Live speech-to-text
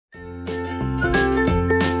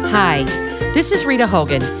Hi, this is Rita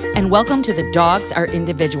Hogan, and welcome to the Dogs Are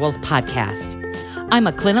Individuals podcast. I'm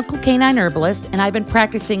a clinical canine herbalist, and I've been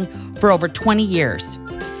practicing for over 20 years.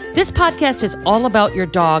 This podcast is all about your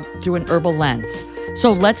dog through an herbal lens.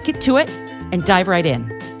 So let's get to it and dive right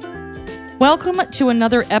in. Welcome to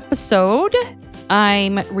another episode.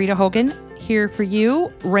 I'm Rita Hogan, here for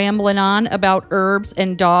you, rambling on about herbs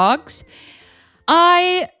and dogs.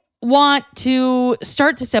 I want to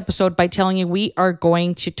start this episode by telling you we are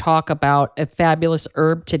going to talk about a fabulous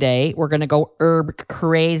herb today. We're going to go herb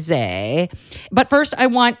crazy. But first, I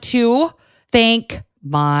want to thank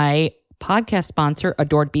my podcast sponsor,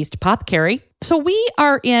 Adored Beast Apothecary. So we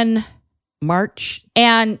are in March,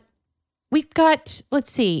 and we've got,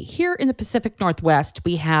 here in the Pacific Northwest,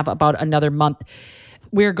 we have about another month.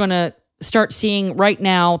 We're going to start seeing right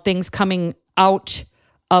now things coming out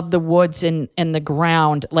of the woods and the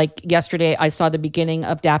ground. Like yesterday, I saw the beginning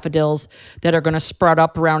of daffodils that are going to sprout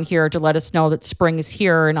up around here to let us know that spring is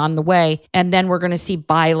here and on the way. And then we're going to see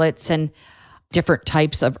violets and different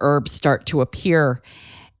types of herbs start to appear.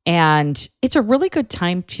 And it's a really good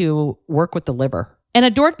time to work with the liver. And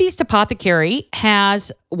Adored Beast Apothecary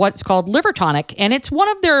has what's called liver tonic, and it's one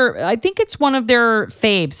of their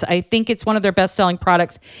faves. I think it's one of their best-selling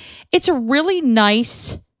products. It's a really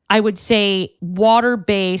nice, I would say,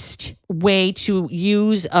 water-based way to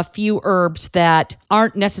use a few herbs that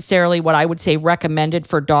aren't necessarily what I would say recommended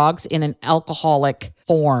for dogs in an alcoholic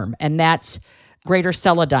form. And that's greater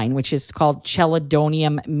celandine, which is called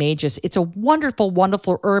Chelidonium majus. It's a wonderful,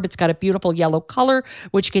 wonderful herb. It's got a beautiful yellow color,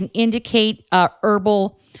 which can indicate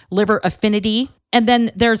herbal liver affinity. And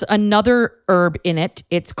then there's another herb in it.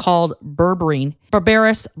 It's called berberine,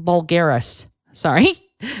 Barberus vulgaris,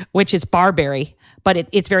 which is barberry, but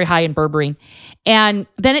it's very high in berberine. And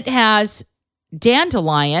then it has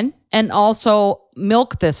dandelion and also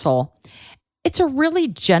milk thistle. It's a really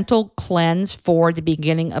gentle cleanse for the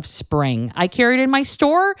beginning of spring. I carry it in my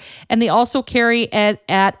store, and they also carry it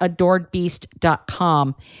at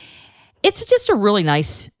adoredbeast.com. It's just a really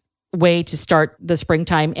nice way to start the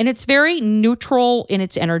springtime, and it's very neutral in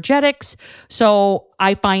its energetics, so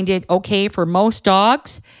I find it okay for most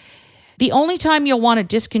dogs. The only time you'll want to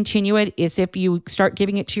discontinue it is if you start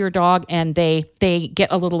giving it to your dog and they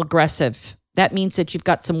get a little aggressive. That means that you've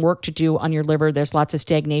got some work to do on your liver. There's lots of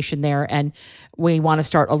stagnation there, and we want to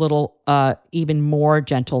start a little even more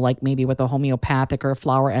gentle, like maybe with a homeopathic or a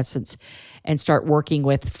flower essence, and start working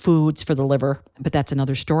with foods for the liver. But that's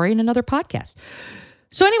another story and another podcast.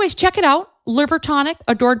 So anyways, check it out. Liver Tonic,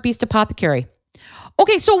 Adored Beast Apothecary.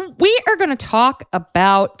 Okay, so we are going to talk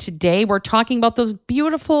about today, we're talking about those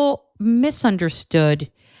beautiful,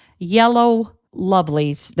 misunderstood yellow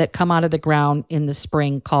lovelies that come out of the ground in the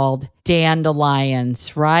spring called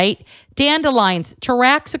dandelions, right? Dandelions,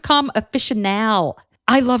 Taraxacum officinale.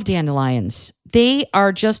 I love dandelions. They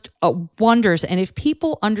are just wonders. And if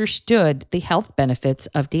people understood the health benefits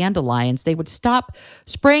of dandelions, they would stop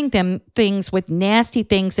spraying things with nasty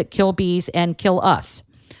things that kill bees and kill us,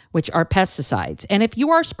 which are pesticides. And if you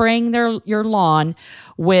are spraying your lawn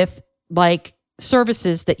with like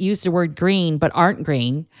services that use the word green but aren't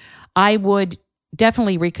green, I would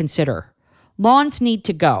definitely reconsider. Lawns need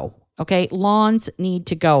to go, okay? Lawns need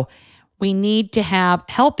to go. We need to have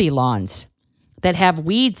healthy lawns that have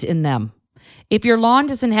weeds in them. If your lawn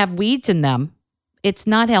doesn't have weeds in them, it's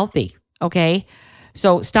not healthy, okay?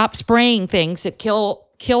 So stop spraying things that kill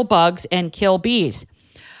bugs and kill bees.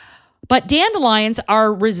 But dandelions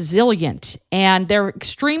are resilient, and they're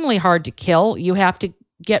extremely hard to kill. You have to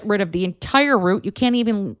get rid of the entire root. You can't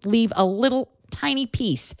even leave a little tiny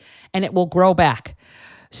piece, and it will grow back.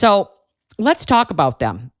 So let's talk about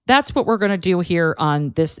them. That's what we're going to do here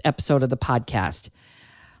on this episode of the podcast.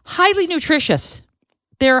 Highly nutritious.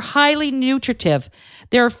 They're highly nutritive.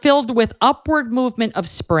 They're filled with upward movement of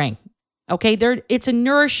spring. Okay, it's a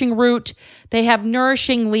nourishing root. They have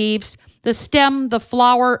nourishing leaves. The stem, the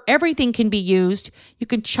flower, everything can be used. You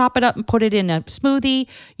can chop it up and put it in a smoothie.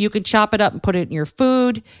 You can chop it up and put it in your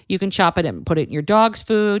food. You can chop it up and put it in your dog's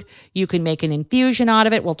food. You can make an infusion out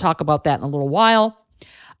of it. We'll talk about that in a little while.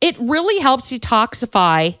 It really helps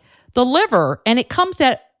detoxify the liver, and it comes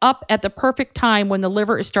up at the perfect time when the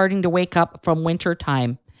liver is starting to wake up from winter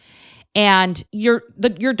time. And your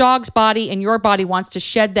dog's body and your body wants to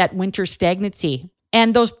shed that winter stagnancy.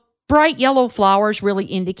 And those bright yellow flowers really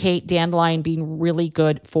indicate dandelion being really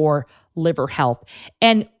good for liver health.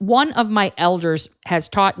 And one of my elders has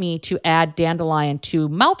taught me to add dandelion to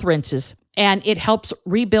mouth rinses, and it helps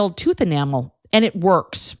rebuild tooth enamel, and it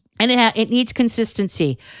works. And it needs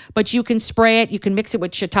consistency, but you can spray it. You can mix it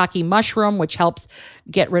with shiitake mushroom, which helps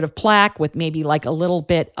get rid of plaque with maybe like a little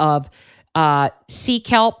bit of sea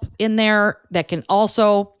kelp in there that can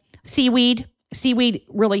also, seaweed. Seaweed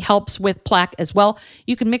really helps with plaque as well.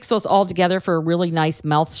 You can mix those all together for a really nice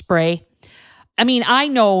mouth spray. I mean, I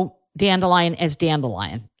know dandelion as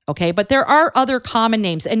dandelion, okay? But there are other common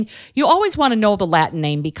names, and you always want to know the Latin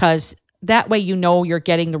name because that way you know you're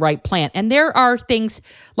getting the right plant. And there are things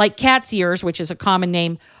like cat's ears, which is a common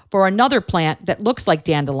name for another plant that looks like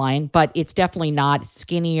dandelion, but it's definitely not. It's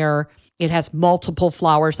skinnier. It has multiple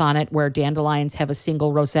flowers on it where dandelions have a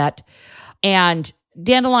single rosette. And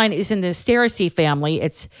dandelion is in the Asteraceae family.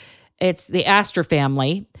 It's the aster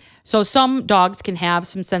family. So some dogs can have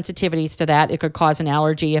some sensitivities to that. It could cause an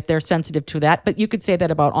allergy if they're sensitive to that, but you could say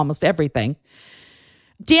that about almost everything.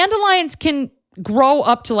 Dandelions can grow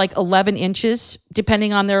up to like 11 inches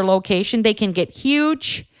depending on their location. They can get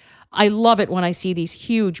huge. I love it when I see these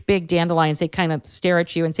huge, big dandelions. They kind of stare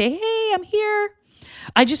at you and say, hey, I'm here.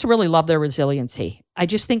 I just really love their resiliency. I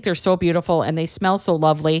just think they're so beautiful and they smell so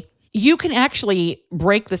lovely. You can actually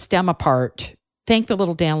break the stem apart. Thank the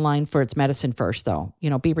little dandelion for its medicine first, though.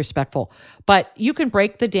 Be respectful. But you can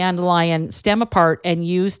break the dandelion stem apart and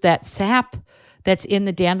use that sap that's in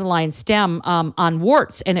the dandelion stem on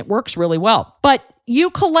warts, and it works really well. But you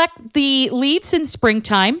collect the leaves in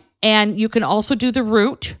springtime, and you can also do the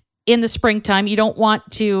root in the springtime. You don't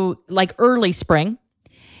want to, like early spring.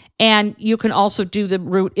 And you can also do the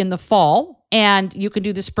root in the fall, and you can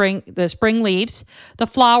do the spring leaves, the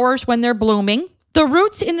flowers when they're blooming. The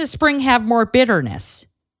roots in the spring have more bitterness,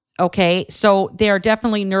 okay? So they are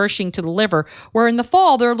definitely nourishing to the liver, where in the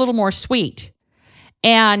fall, they're a little more sweet.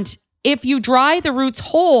 And if you dry the roots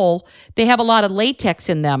whole, they have a lot of latex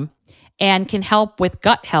in them and can help with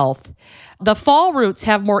gut health. The fall roots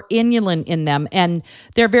have more inulin in them, and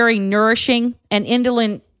they're very nourishing, and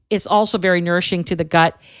inulin is also very nourishing to the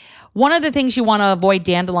gut. One of the things you want to avoid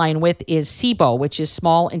dandelion with is SIBO, which is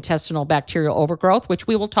small intestinal bacterial overgrowth, which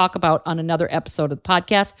we will talk about on another episode of the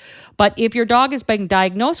podcast. But if your dog has been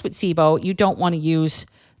diagnosed with SIBO, you don't want to use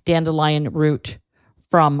dandelion root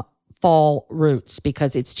from fall roots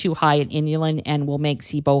because it's too high in inulin and will make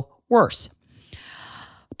SIBO worse.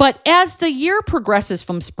 But as the year progresses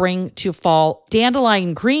from spring to fall,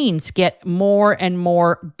 dandelion greens get more and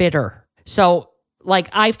more bitter. So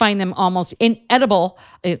I find them almost inedible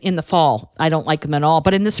in the fall. I don't like them at all.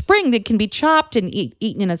 But in the spring, they can be chopped and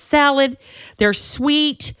eaten in a salad. They're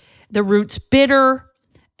sweet. The root's bitter.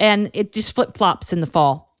 And it just flip-flops in the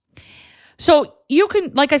fall. So you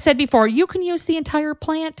can, like I said before, you can use the entire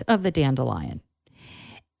plant of the dandelion.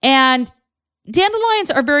 And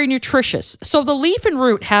dandelions are very nutritious. So the leaf and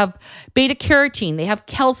root have beta-carotene. They have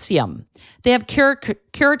calcium. They have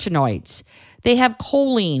carotenoids. They have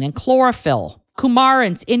choline and chlorophyll.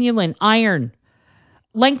 Coumarins, inulin, iron,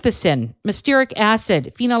 lengthosin, mysteric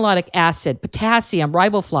acid, phenolic acid, potassium,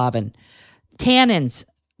 riboflavin, tannins,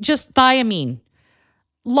 just thiamine.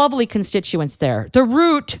 Lovely constituents there. The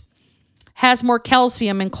root has more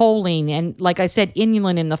calcium and choline and, like I said,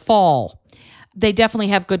 inulin in the fall. They definitely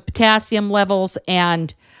have good potassium levels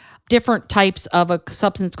and different types of a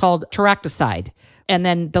substance called teracticide. And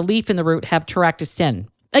then the leaf and the root have teracticin.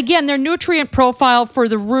 Again, their nutrient profile for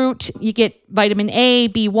the root, you get vitamin A,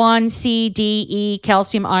 B1, C, D, E,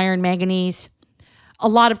 calcium, iron, manganese, a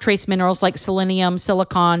lot of trace minerals like selenium,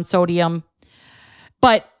 silicon, sodium.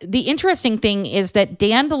 But the interesting thing is that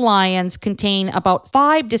dandelions contain about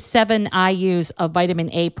 5 to 7 IUs of vitamin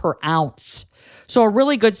A per ounce. So a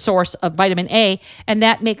really good source of vitamin A, and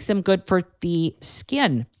that makes them good for the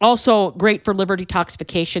skin. Also great for liver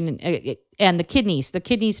detoxification and the kidneys. The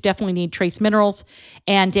kidneys definitely need trace minerals,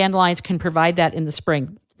 and dandelions can provide that in the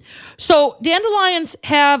spring. So dandelions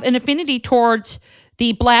have an affinity towards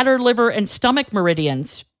the bladder, liver, and stomach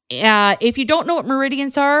meridians. If you don't know what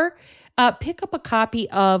meridians are, pick up a copy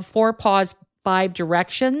of Four Paws, 5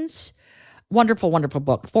 Directions. Wonderful, wonderful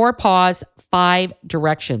book. 4 Paws, 5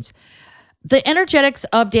 Directions. The energetics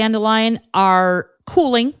of dandelion are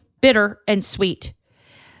cooling, bitter, and sweet.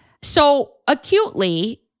 So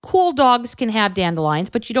acutely, cool dogs can have dandelions,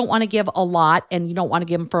 but you don't want to give a lot and you don't want to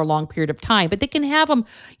give them for a long period of time. But they can have them,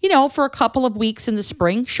 for a couple of weeks in the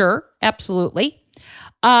spring. Sure, absolutely.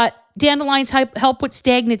 Dandelions help with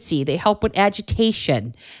stagnancy. They help with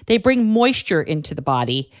agitation. They bring moisture into the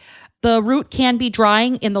body. The root can be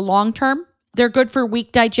drying in the long term. They're good for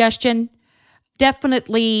weak digestion.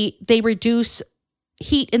 Definitely, they reduce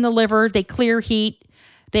heat in the liver. They clear heat.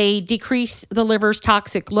 They decrease the liver's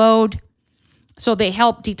toxic load. So they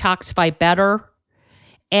help detoxify better.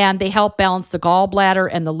 And they help balance the gallbladder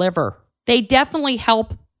and the liver. They definitely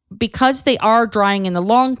help because they are drying in the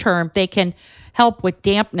long term. They can help with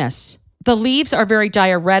dampness. The leaves are very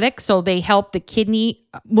diuretic, so they help the kidney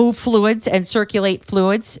move fluids and circulate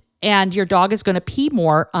fluids. And your dog is going to pee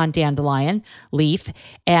more on dandelion leaf,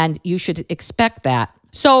 and you should expect that.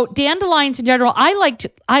 So dandelions in general,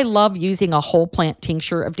 I love using a whole plant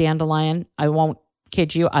tincture of dandelion. I won't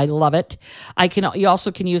kid you, I love it. You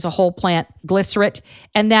also can use a whole plant glycerate,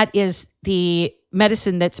 and that is the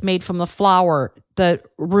medicine that's made from the flower, the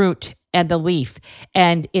root, and the leaf,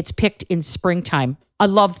 and it's picked in springtime. I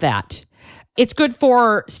love that. It's good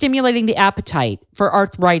for stimulating the appetite, for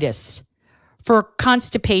arthritis, for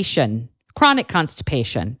constipation, chronic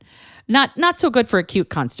constipation. Not so good for acute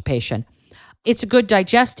constipation. It's a good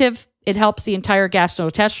digestive. It helps the entire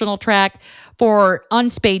gastrointestinal tract. For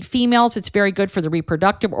unspayed females, it's very good for the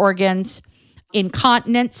reproductive organs.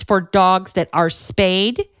 Incontinence for dogs that are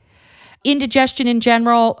spayed. Indigestion in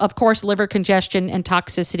general, of course, liver congestion and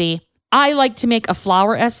toxicity. I like to make a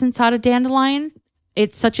flower essence out of dandelion.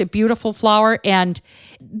 It's such a beautiful flower, and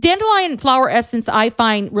dandelion flower essence, I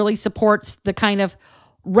find, really supports the kind of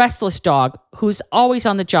restless dog who's always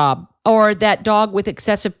on the job, or that dog with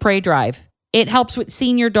excessive prey drive. It helps with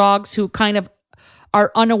senior dogs who kind of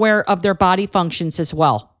are unaware of their body functions as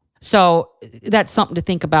well. So that's something to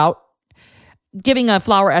think about. Giving a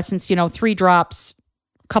flower essence, 3 drops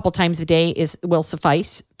a couple times a day will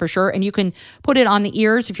suffice for sure. And you can put it on the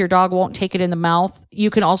ears if your dog won't take it in the mouth. You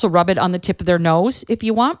can also rub it on the tip of their nose if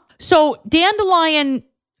you want. So dandelion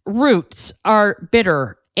roots are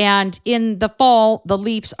bitter, and in the fall, the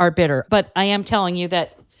leaves are bitter. But I am telling you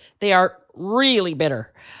that they are really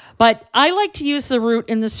bitter. But I like to use the root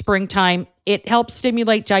in the springtime. It helps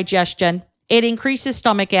stimulate digestion. It increases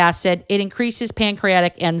stomach acid. It increases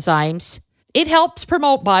pancreatic enzymes. It helps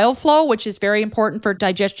promote bile flow, which is very important for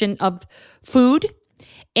digestion of food.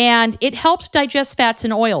 And it helps digest fats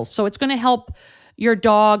and oils. So it's going to help your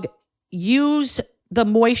dog use the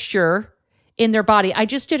moisture in their body. I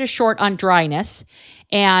just did a short on dryness.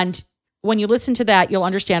 And when you listen to that, you'll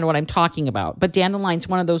understand what I'm talking about. But dandelion's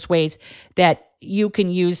one of those ways that you can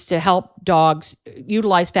use to help dogs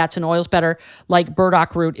utilize fats and oils better, like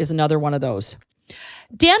burdock root is another one of those.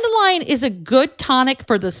 Dandelion is a good tonic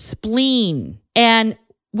for the spleen. And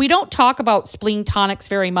we don't talk about spleen tonics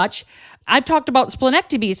very much. I've talked about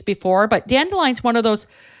splenectomies before, but dandelion's one of those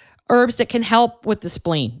herbs that can help with the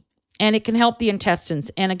spleen. And it can help the intestines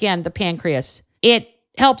and, again, the pancreas. It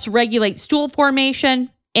helps regulate stool formation.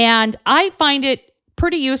 And I find it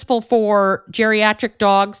pretty useful for geriatric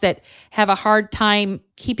dogs that have a hard time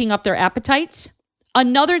keeping up their appetites.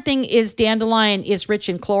 Another thing is dandelion is rich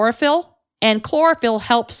in chlorophyll. And chlorophyll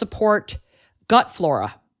helps support gut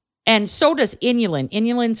flora. And so does inulin.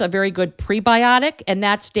 Inulin's a very good prebiotic, and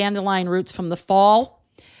that's dandelion roots from the fall.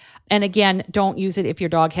 And again, don't use it if your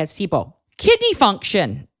dog has SIBO. Kidney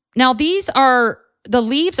function. Now, the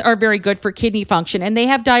leaves are very good for kidney function, and they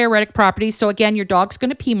have diuretic properties. So again, your dog's going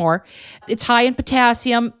to pee more. It's high in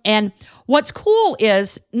potassium. And what's cool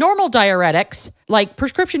is normal diuretics, like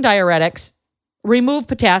prescription diuretics, remove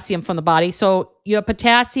potassium from the body, so your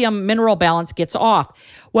potassium mineral balance gets off.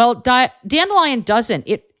 Well, dandelion doesn't.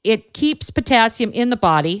 It keeps potassium in the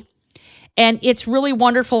body, and it's really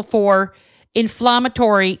wonderful for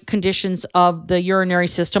inflammatory conditions of the urinary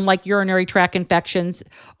system, like urinary tract infections,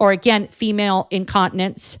 or again, female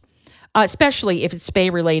incontinence, especially if it's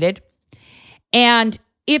spay-related. And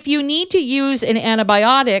if you need to use an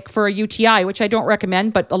antibiotic for a UTI, which I don't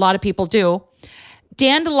recommend, but a lot of people do,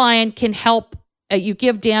 dandelion can help. You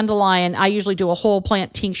give dandelion, I usually do a whole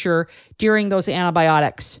plant tincture during those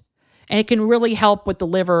antibiotics. And it can really help with the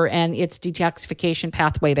liver and its detoxification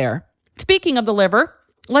pathway there. Speaking of the liver,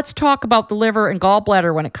 let's talk about the liver and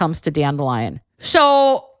gallbladder when it comes to dandelion.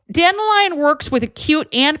 So dandelion works with acute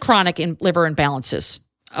and chronic liver imbalances,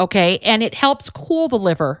 okay? And it helps cool the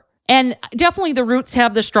liver. And definitely the roots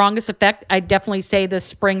have the strongest effect. I definitely say the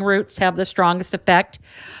spring roots have the strongest effect.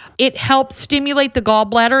 It helps stimulate the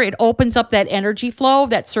gallbladder. It opens up that energy flow,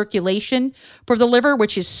 that circulation for the liver,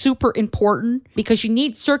 which is super important because you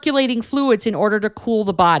need circulating fluids in order to cool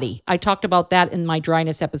the body. I talked about that in my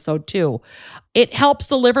dryness episode too. It helps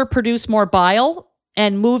the liver produce more bile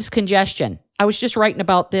and moves congestion. I was just writing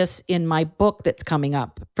about this in my book that's coming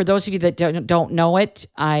up. For those of you that don't know it,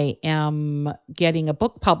 I am getting a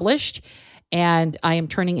book published and I am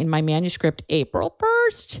turning in my manuscript April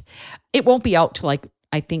 1st. It won't be out till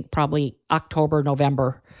I think probably October,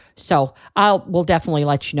 November. So we'll definitely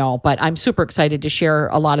let you know. But I'm super excited to share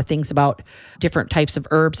a lot of things about different types of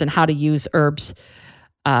herbs and how to use herbs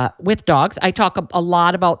with dogs. I talk a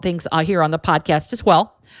lot about things here on the podcast as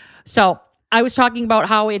well. So I was talking about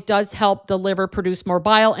how it does help the liver produce more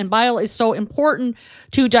bile, and bile is so important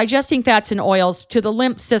to digesting fats and oils, to the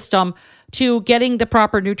lymph system, to getting the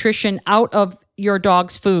proper nutrition out of your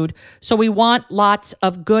dog's food. So we want lots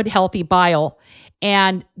of good, healthy bile,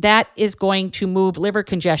 and that is going to move liver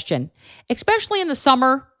congestion, especially in the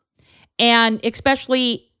summer, and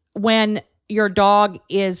especially when your dog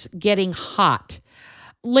is getting hot.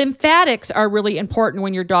 Lymphatics are really important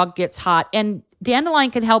when your dog gets hot, and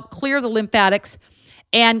dandelion can help clear the lymphatics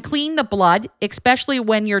and clean the blood, especially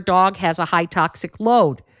when your dog has a high toxic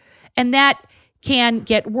load. And that can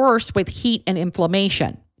get worse with heat and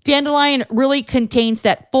inflammation. Dandelion really contains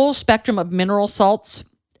that full spectrum of mineral salts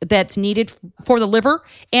that's needed for the liver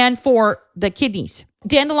and for the kidneys.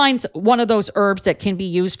 Dandelion's one of those herbs that can be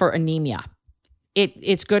used for anemia.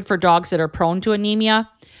 It's good for dogs that are prone to anemia.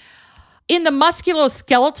 In the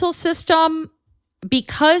musculoskeletal system,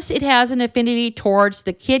 because it has an affinity towards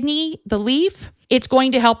the kidney, the leaf, it's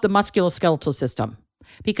going to help the musculoskeletal system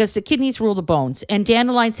because the kidneys rule the bones. And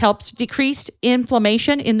dandelions helps decrease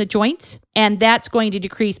inflammation in the joints, and that's going to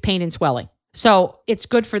decrease pain and swelling. So it's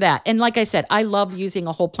good for that. And like I said, I love using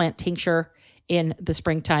a whole plant tincture in the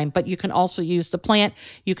springtime, but you can also use the plant.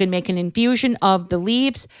 You can make an infusion of the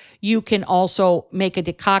leaves. You can also make a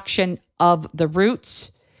decoction of the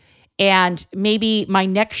roots. And maybe my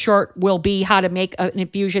next short will be how to make an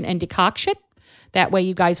infusion and decoction. That way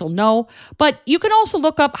you guys will know. But you can also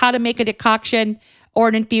look up how to make a decoction or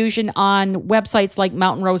an infusion on websites like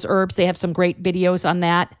Mountain Rose Herbs. They have some great videos on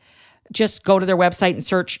that. Just go to their website and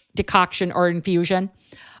search decoction or infusion.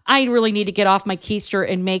 I really need to get off my keister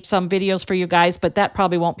and make some videos for you guys, but that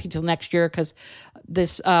probably won't be till next year because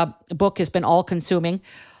this book has been all consuming.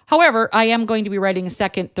 However, I am going to be writing a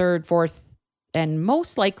second, third, fourth, and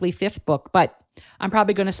most likely fifth book, but I'm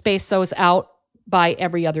probably going to space those out by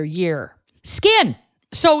every other year. Skin.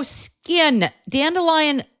 So skin.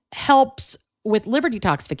 Dandelion helps with liver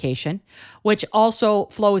detoxification, which also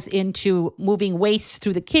flows into moving waste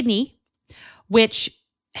through the kidney, which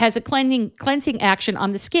has a cleansing action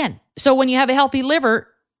on the skin. So when you have a healthy liver,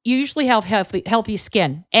 you usually have healthy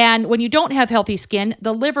skin. And when you don't have healthy skin,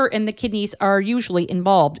 the liver and the kidneys are usually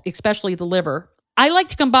involved, especially the liver. I like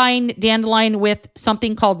to combine dandelion with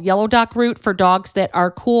something called yellow dock root for dogs that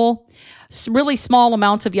are cool. Really small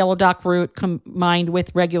amounts of yellow dock root combined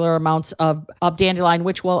with regular amounts of dandelion,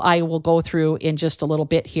 which I will go through in just a little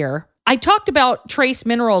bit here. I talked about trace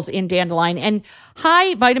minerals in dandelion, and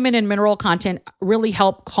high vitamin and mineral content really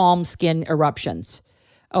help calm skin eruptions.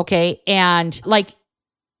 Okay. And like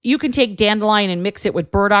you can take dandelion and mix it with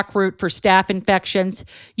burdock root for staph infections.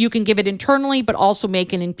 You can give it internally, but also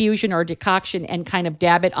make an infusion or a decoction and kind of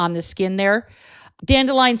dab it on the skin there.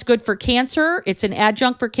 Dandelion's good for cancer. It's an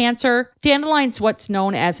adjunct for cancer. Dandelion's what's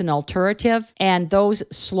known as an alterative, and those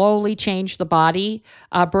slowly change the body.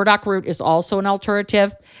 Burdock root is also an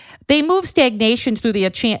alterative. They move stagnation through the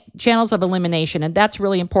channels of elimination, and that's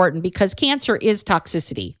really important because cancer is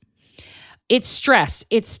toxicity. It's stress,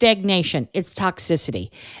 it's stagnation, it's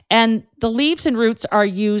toxicity. And the leaves and roots are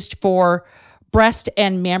used for breast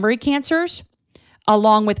and mammary cancers,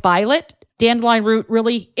 along with violet. Dandelion root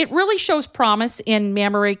really shows promise in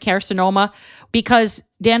mammary carcinoma because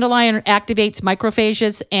dandelion activates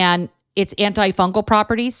macrophages and its antifungal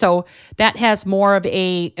properties. So that has more of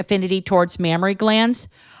a affinity towards mammary glands.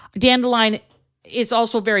 Dandelion is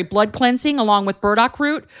also very blood cleansing along with burdock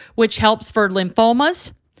root, which helps for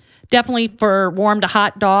lymphomas, definitely for warm to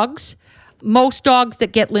hot dogs. Most dogs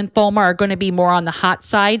that get lymphoma are going to be more on the hot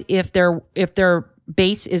side if their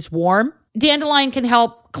base is warm. Dandelion can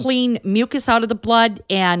help clean mucus out of the blood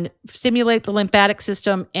and stimulate the lymphatic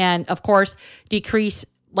system and, of course, decrease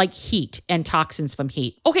like heat and toxins from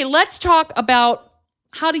heat. Okay, let's talk about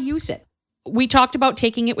how to use it. We talked about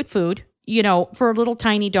taking it with food. You know, for a little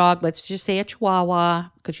tiny dog, let's just say a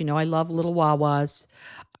Chihuahua, because you know I love little Wawas.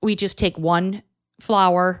 We just take one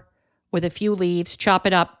flower with a few leaves, chop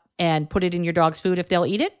it up, and put it in your dog's food if they'll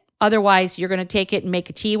eat it. Otherwise, you're going to take it and make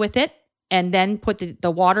a tea with it, and then put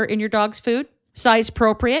the water in your dog's food, size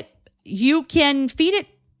appropriate. You can feed it,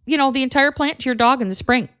 the entire plant to your dog in the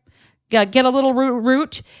spring. Get a little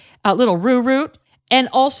root, a little rue root. And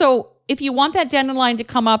also, if you want that dandelion to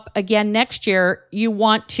come up again next year, you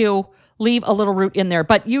want to leave a little root in there.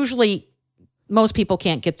 But usually, most people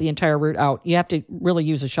can't get the entire root out. You have to really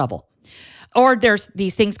use a shovel. Or there's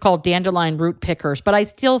these things called dandelion root pickers, but I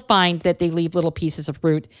still find that they leave little pieces of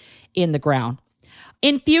root in the ground.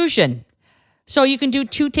 Infusion. So you can do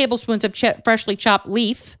 2 tablespoons of freshly chopped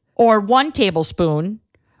leaf or 1 tablespoon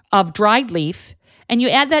of dried leaf, and you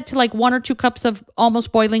add that to like 1 or 2 cups of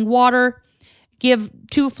almost boiling water. Give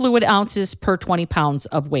 2 fluid ounces per 20 pounds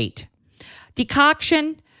of weight.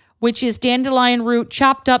 Decoction, which is dandelion root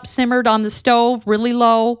chopped up, simmered on the stove, really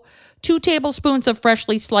low. 2 tablespoons of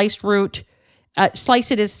freshly sliced root.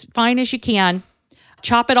 Slice it as fine as you can.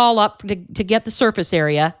 Chop it all up to get the surface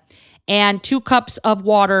area. And 2 cups of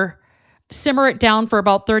water. Simmer it down for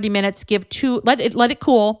about 30 minutes. Let it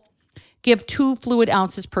cool. Give 2 fluid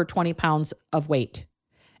ounces per 20 pounds of weight.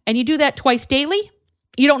 And you do that twice daily.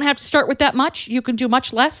 You don't have to start with that much. You can do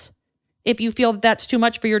much less if you feel that's too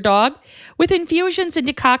much for your dog. With infusions and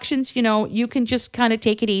decoctions, you can just kind of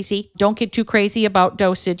take it easy. Don't get too crazy about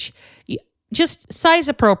dosage. Just size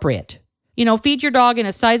appropriate. Feed your dog in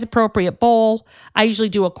a size appropriate bowl. I usually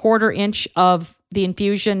do 1/4 inch of the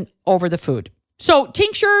infusion over the food. So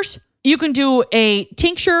tinctures, you can do a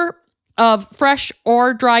tincture of fresh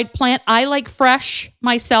or dried plant. I like fresh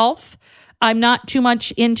myself. I'm not too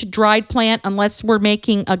much into dried plant unless we're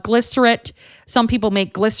making a glycerate. Some people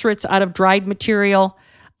make glycerates out of dried material.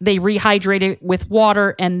 They rehydrate it with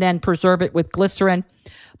water and then preserve it with glycerin.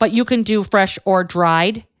 But you can do fresh or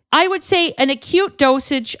dried. I would say an acute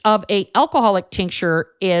dosage of a alcoholic tincture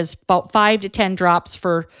is about 5 to 10 drops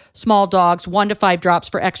for small dogs, 1 to 5 drops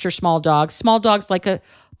for extra small dogs. Small dogs like a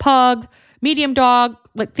pug, medium dog,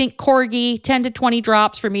 think corgi, 10 to 20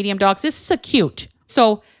 drops for medium dogs. This is acute.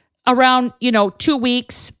 So around, 2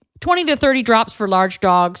 weeks, 20 to 30 drops for large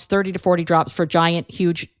dogs, 30 to 40 drops for giant,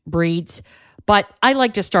 huge breeds. But I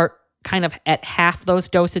like to start kind of at half those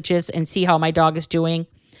dosages and see how my dog is doing.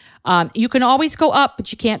 You can always go up,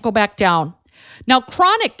 but you can't go back down. Now,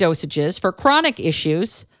 chronic dosages for chronic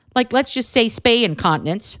issues, like let's just say spay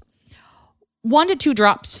incontinence, 1 to 2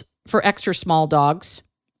 drops for extra small dogs.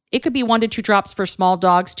 It could be 1 to 2 drops for small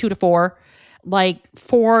dogs, 2 to 4, like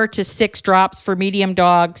 4 to 6 drops for medium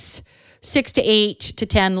dogs, 6 to 8 to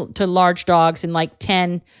 10 to large dogs, and like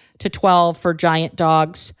 10 to 12 for giant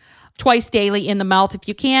dogs. Twice daily in the mouth if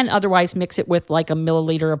you can. Otherwise, mix it with like a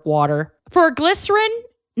milliliter of water. For glycerin,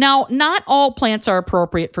 now, not all plants are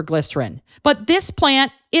appropriate for glycerin, but this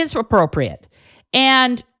plant is appropriate.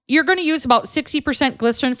 And you're going to use about 60%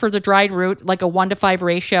 glycerin for the dried root, like a 1 to 5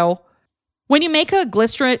 ratio. When you make a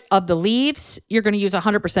glycerin of the leaves, you're going to use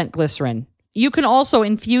 100% glycerin. You can also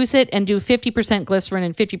infuse it and do 50% glycerin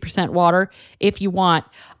and 50% water if you want.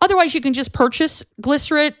 Otherwise, you can just purchase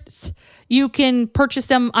glycerates. You can purchase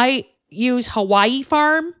them. I use Hawaii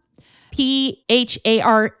Farm.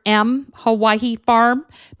 PHARM, Hawaii Farm,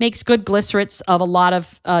 makes good glycerates of a lot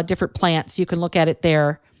of different plants. You can look at it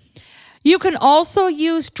there. You can also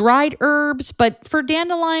use dried herbs, but for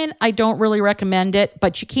dandelion, I don't really recommend it,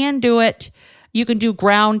 but you can do it. You can do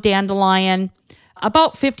ground dandelion,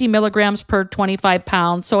 about 50 milligrams per 25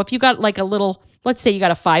 pounds. So if you got like a little, let's say you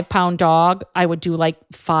got a 5-pound dog, I would do like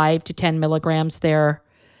 5 to 10 milligrams there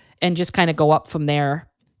and just kind of go up from there.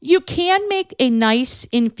 You can make a nice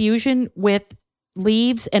infusion with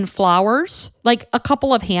leaves and flowers, like a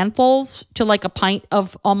couple of handfuls to like a pint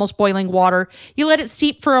of almost boiling water. You let it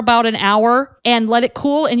steep for about an hour and let it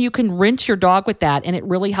cool, and you can rinse your dog with that, and it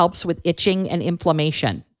really helps with itching and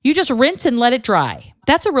inflammation. You just rinse and let it dry.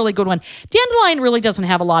 That's a really good one. Dandelion really doesn't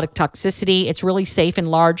have a lot of toxicity. It's really safe in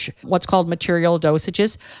large, what's called material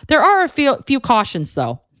dosages. There are a few cautions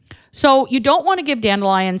though. So you don't want to give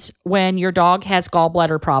dandelions when your dog has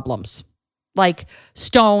gallbladder problems, like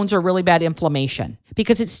stones or really bad inflammation,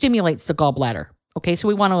 because it stimulates the gallbladder. Okay, so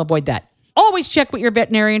we want to avoid that. Always check with your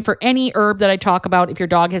veterinarian for any herb that I talk about if your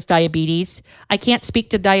dog has diabetes. I can't speak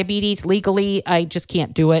to diabetes legally. I just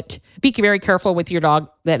can't do it. Be very careful with your dog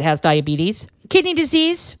that has diabetes. Kidney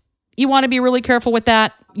disease, you want to be really careful with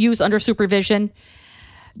that. Use under supervision.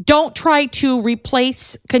 Don't try to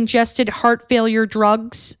replace congested heart failure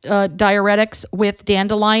drugs, diuretics, with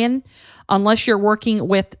dandelion unless you're working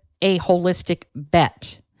with a holistic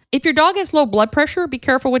vet. If your dog has low blood pressure, be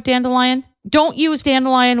careful with dandelion. Don't use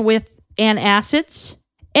dandelion with antacids.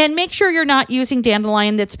 And make sure you're not using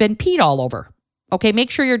dandelion that's been peed all over. Okay,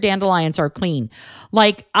 make sure your dandelions are clean.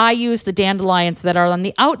 Like I use the dandelions that are on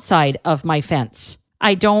the outside of my fence.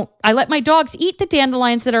 I let my dogs eat the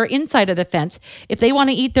dandelions that are inside of the fence. If they want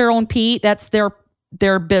to eat their own pee, that's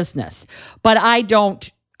their business. But I don't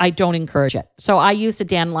encourage it. So I use the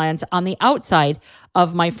dandelions on the outside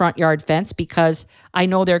of my front yard fence because I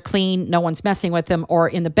know they're clean, no one's messing with them, or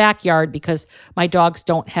in the backyard because my dogs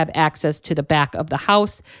don't have access to the back of the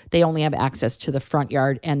house. They only have access to the front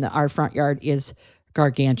yard, and our front yard is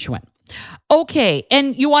gargantuan. Okay,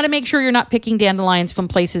 and you want to make sure you're not picking dandelions from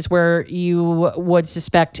places where you would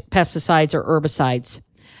suspect pesticides or herbicides.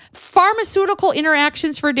 Pharmaceutical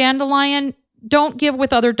interactions for dandelion, don't give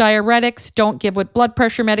with other diuretics, don't give with blood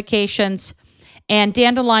pressure medications, and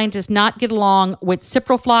dandelion does not get along with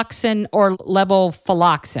ciprofloxacin or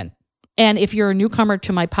levofloxacin. And if you're a newcomer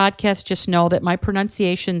to my podcast, just know that my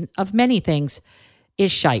pronunciation of many things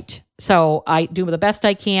is shite. So I do the best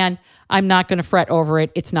I can. I'm not going to fret over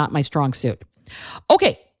it. It's not my strong suit.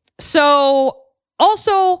 Okay, so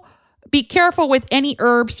also be careful with any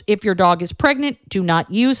herbs. If your dog is pregnant, do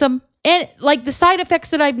not use them. And like the side effects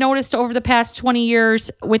that I've noticed over the past 20 years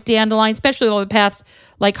with dandelion, especially over the past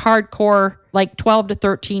like hardcore, like 12 to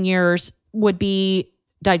 13 years, would be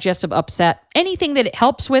digestive upset. Anything that it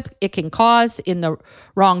helps with, it can cause in the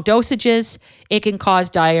wrong dosages. It can cause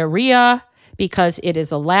diarrhea because it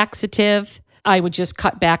is a laxative. I would just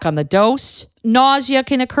cut back on the dose. Nausea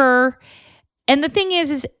can occur. And the thing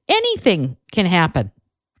is anything can happen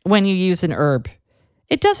when you use an herb.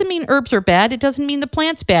 It doesn't mean herbs are bad. It doesn't mean the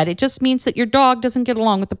plant's bad. It just means that your dog doesn't get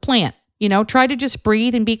along with the plant. Try to just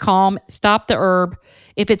breathe and be calm. Stop the herb.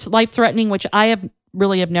 If it's life-threatening, which I have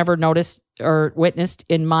never noticed or witnessed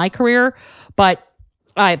in my career, but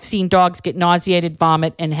I've seen dogs get nauseated,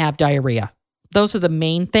 vomit, and have diarrhea. Those are the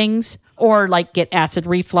main things. Or like get acid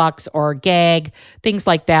reflux or gag, things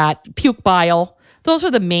like that. Puke bile. Those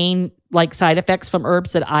are the main like side effects from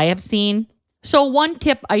herbs that I have seen. So one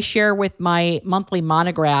tip I share with my monthly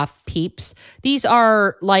monograph peeps, these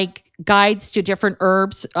are like guides to different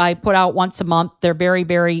herbs I put out once a month. They're very,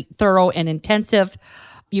 very thorough and intensive.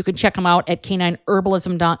 You can check them out at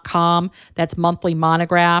canineherbalism.com. That's monthly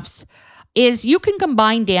monographs. Is you can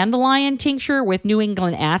combine dandelion tincture with New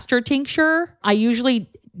England aster tincture. I usually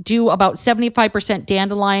do about 75%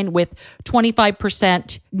 dandelion with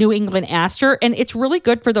 25% New England aster. And it's really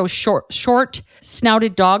good for those short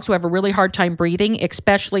snouted dogs who have a really hard time breathing,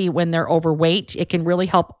 especially when they're overweight. It can really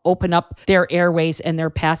help open up their airways and their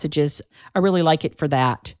passages. I really like it for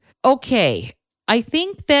that. Okay. I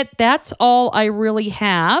think that's all I really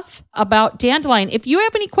have about dandelion. If you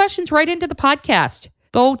have any questions, write into the podcast.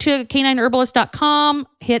 Go to canineherbalist.com,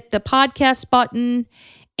 hit the podcast button,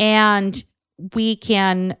 and we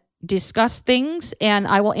can discuss things and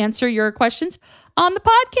I will answer your questions on the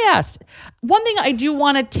podcast. One thing I do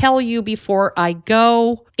want to tell you before I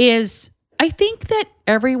go is I think that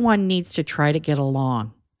everyone needs to try to get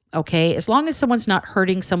along, okay? As long as someone's not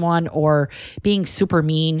hurting someone or being super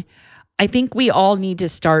mean, I think we all need to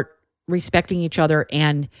start respecting each other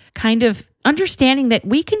and kind of understanding that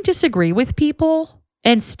we can disagree with people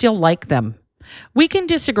and still like them. We can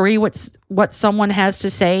disagree with what someone has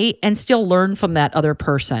to say and still learn from that other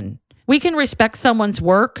person. We can respect someone's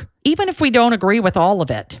work, even if we don't agree with all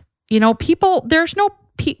of it. There's no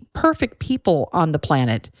perfect people on the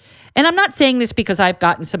planet. And I'm not saying this because I've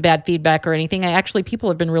gotten some bad feedback or anything. People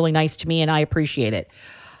have been really nice to me and I appreciate it.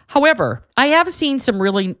 However, I have seen some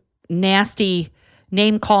really nasty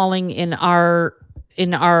name calling in our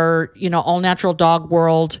all natural dog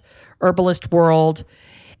world, herbalist world.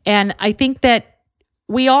 And I think that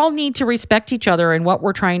we all need to respect each other and what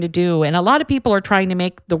we're trying to do. And a lot of people are trying to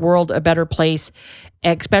make the world a better place,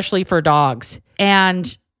 especially for dogs.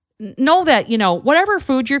 And know that, whatever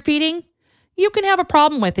food you're feeding, you can have a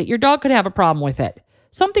problem with it. Your dog could have a problem with it.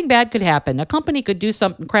 Something bad could happen. A company could do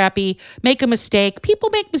something crappy, make a mistake. People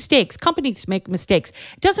make mistakes. Companies make mistakes.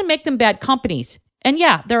 It doesn't make them bad companies. And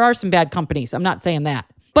yeah, there are some bad companies. I'm not saying that.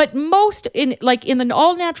 But most in the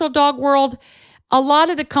all natural dog world, a lot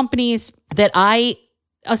of the companies that I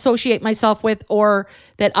associate myself with or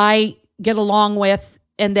that I get along with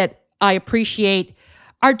and that I appreciate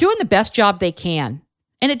are doing the best job they can.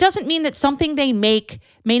 And it doesn't mean that something they make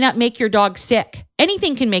may not make your dog sick.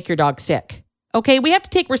 Anything can make your dog sick. Okay, we have to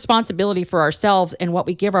take responsibility for ourselves and what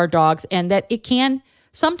we give our dogs, and that it can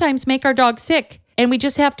sometimes make our dog sick. And we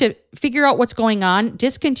just have to figure out what's going on,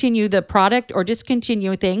 discontinue the product or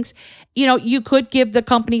discontinue things. You could give the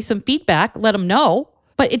company some feedback, let them know,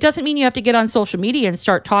 but it doesn't mean you have to get on social media and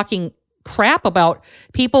start talking crap about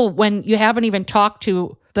people when you haven't even talked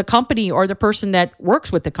to the company or the person that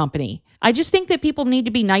works with the company. I just think that people need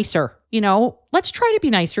to be nicer. Let's try to be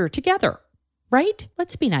nicer together, right?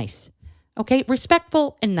 Let's be nice. Okay,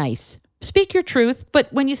 respectful and nice. Speak your truth,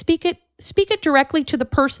 but when you speak it directly to the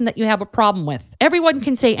person that you have a problem with. Everyone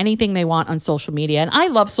can say anything they want on social media. And I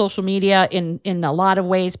love social media in a lot of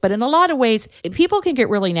ways, but in a lot of ways, people can get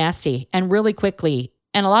really nasty and really quickly.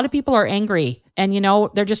 And a lot of people are angry and,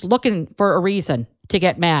 they're just looking for a reason to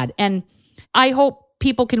get mad. And I hope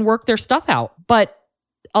people can work their stuff out, but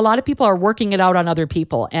a lot of people are working it out on other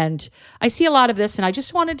people. And I see a lot of this, and I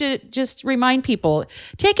just wanted to just remind people,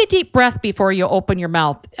 take a deep breath before you open your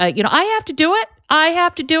mouth. I have to do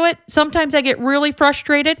it. Sometimes I get really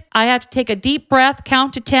frustrated. I have to take a deep breath,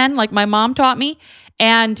 count to 10, like my mom taught me.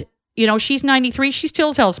 And, she's 93. She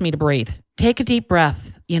still tells me to breathe. Take a deep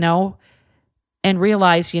breath, and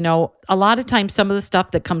realize, a lot of times some of the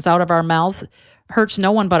stuff that comes out of our mouths hurts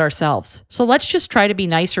no one but ourselves. So let's just try to be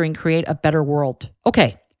nicer and create a better world.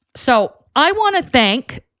 Okay, so I want to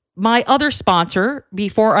thank my other sponsor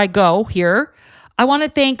before I go here. I want to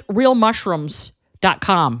thank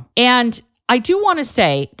realmushrooms.com. And I do want to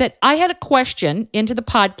say that I had a question into the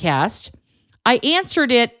podcast. I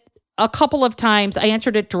answered it a couple of times. I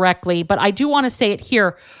answered it directly, but I do want to say it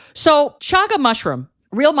here. So chaga mushroom,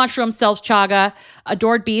 Real Mushrooms sells chaga.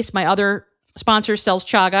 Adored Beast, my other sponsor, sells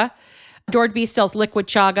chaga. Adored Beast sells liquid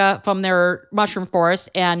chaga from their mushroom forest,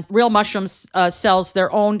 and Real Mushrooms sells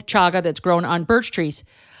their own chaga that's grown on birch trees.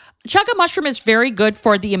 Chaga mushroom is very good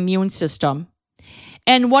for the immune system.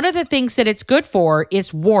 And one of the things that it's good for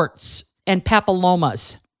is warts and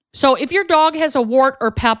papillomas. So if your dog has a wart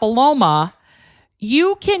or papilloma,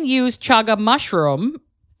 you can use chaga mushroom,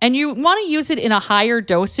 and you want to use it in a higher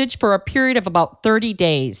dosage for a period of about 30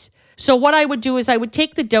 days. So what I would do is I would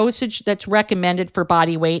take the dosage that's recommended for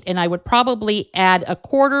body weight, and I would probably add a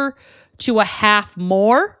quarter to a half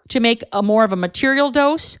more to make a more of a material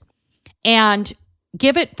dose, and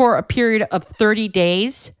give it for a period of 30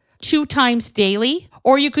 days, 2 times daily,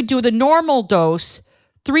 or you could do the normal dose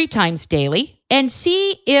 3 times daily and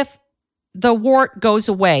see if the wart goes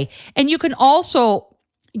away. And you can also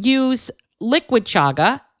use liquid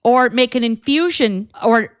chaga or make an infusion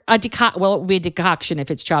or it would be a decoction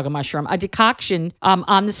if it's chaga mushroom, a decoction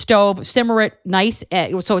on the stove, simmer it nice,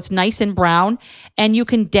 so it's nice and brown, and you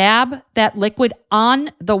can dab that liquid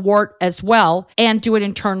on the wart as well and do it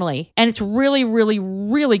internally. And it's really, really,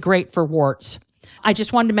 really great for warts. I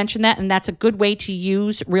just wanted to mention that, and that's a good way to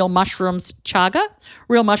use Real Mushrooms chaga,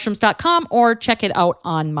 realmushrooms.com, or check it out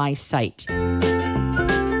on my site.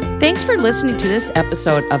 Thanks for listening to this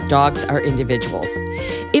episode of Dogs Are Individuals.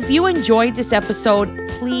 If you enjoyed this episode,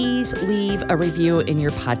 please leave a review in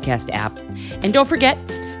your podcast app. And don't forget,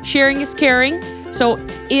 sharing is caring. So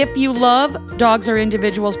if you love Dogs Are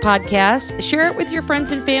Individuals podcast, share it with your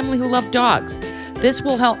friends and family who love dogs. This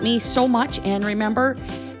will help me so much. And remember,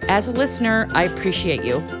 as a listener, I appreciate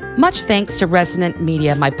you. Much thanks to Resonant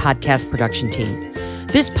Media, my podcast production team.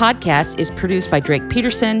 This podcast is produced by Drake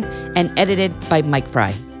Peterson and edited by Mike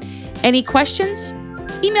Fry. Any questions?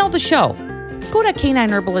 Email the show. Go to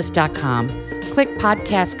canineherbalist.com, click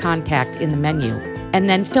Podcast Contact in the menu, and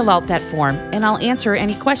then fill out that form, and I'll answer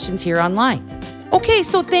any questions here online. Okay,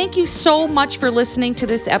 so thank you so much for listening to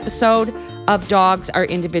this episode of Dogs Are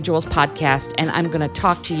Individuals podcast, and I'm going to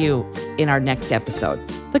talk to you in our next episode.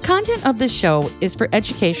 The content of this show is for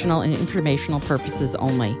educational and informational purposes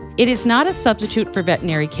only. It is not a substitute for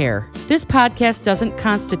veterinary care. This podcast doesn't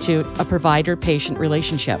constitute a provider-patient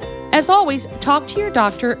relationship. As always, talk to your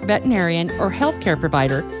doctor, veterinarian, or healthcare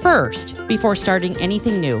provider first before starting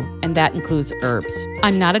anything new, and that includes herbs.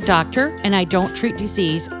 I'm not a doctor, and I don't treat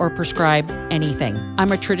disease or prescribe anything.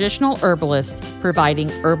 I'm a traditional herbalist providing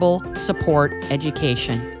herbal support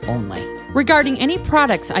education only. Regarding any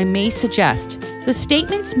products I may suggest, the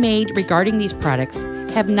statements made regarding these products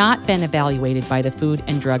have not been evaluated by the Food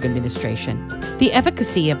and Drug Administration. The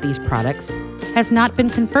efficacy of these products has not been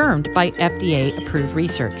confirmed by FDA-approved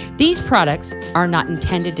research. These products are not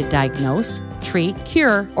intended to diagnose, treat,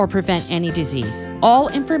 cure, or prevent any disease. All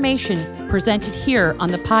information presented here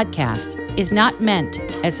on the podcast is not meant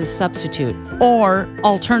as a substitute or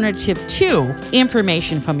alternative to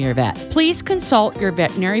information from your vet. Please consult your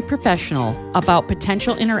veterinary professional about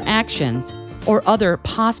potential interactions or other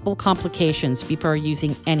possible complications before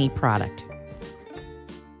using any product.